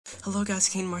Hello guys,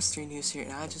 Kingdom Hearts 3 News here,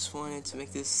 and I just wanted to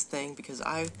make this thing because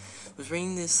I was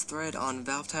reading this thread on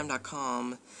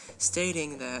ValveTime.com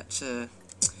stating that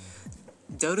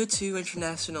Dota 2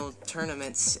 International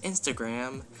Tournament's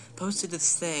Instagram posted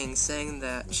this thing saying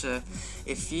that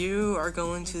if you are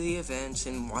going to the event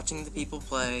and watching the people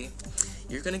play,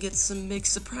 you're gonna get some big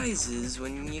surprises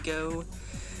when you go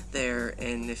there.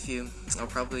 And I'll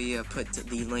probably put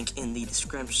the link in the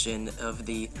description of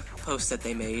the post that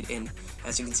they made, and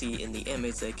as you can see in the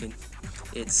image, there's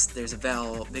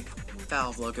a big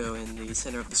Valve logo in the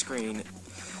center of the screen.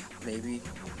 Dota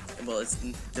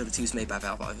 2 is made by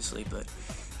Valve, obviously, but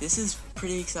this is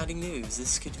pretty exciting news.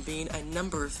 This could mean a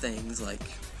number of things. Like,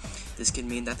 this could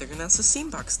mean that they're gonna announce a Steam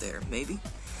box there, maybe,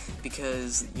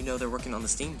 because they're working on the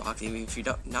Steam box, even if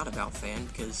you're not a Valve fan,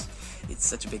 because it's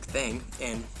such a big thing,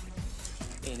 and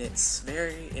it's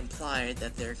very implied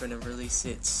that they're going to release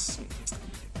it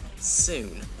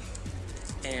soon.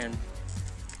 And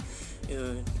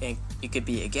it could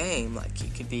be a game, like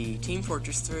it could be Team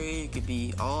Fortress 3, it could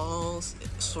be all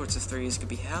sorts of 3s, it could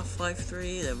be Half-Life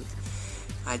 3.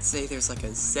 I'd say there's like a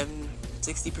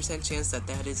 60% chance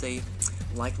that is a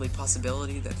likely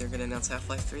possibility that they're going to announce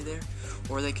Half-Life 3 there,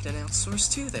 or they could announce Source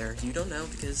 2 there. You don't know,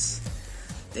 because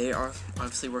they are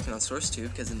obviously working on Source 2,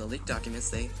 because in the leaked documents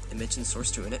they mentioned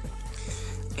Source 2 in it,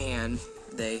 and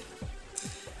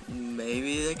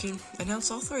maybe they can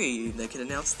announce all 3. They can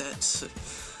announce that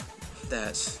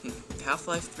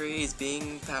Half-Life 3 is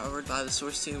being powered by the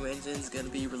Source 2 engine, is going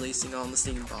to be releasing on the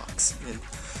Steam box, and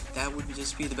that would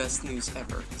just be the best news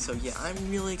ever. So yeah, I'm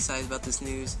really excited about this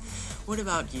news. What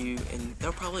about you? And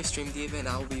they'll probably stream the event.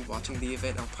 I'll be watching the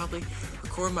event. I'll probably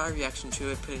record my reaction to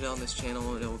it, put it on this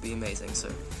channel, and it will be amazing. So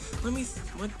let me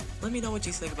know what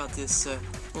you think about this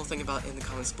little thing about in the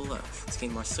comments below. It's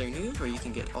Kingdom Hearts 3 News, where you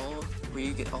get all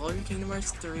your Kingdom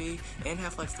Hearts 3 and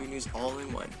Half-Life 3 news all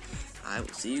in one. I will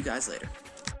see you guys later.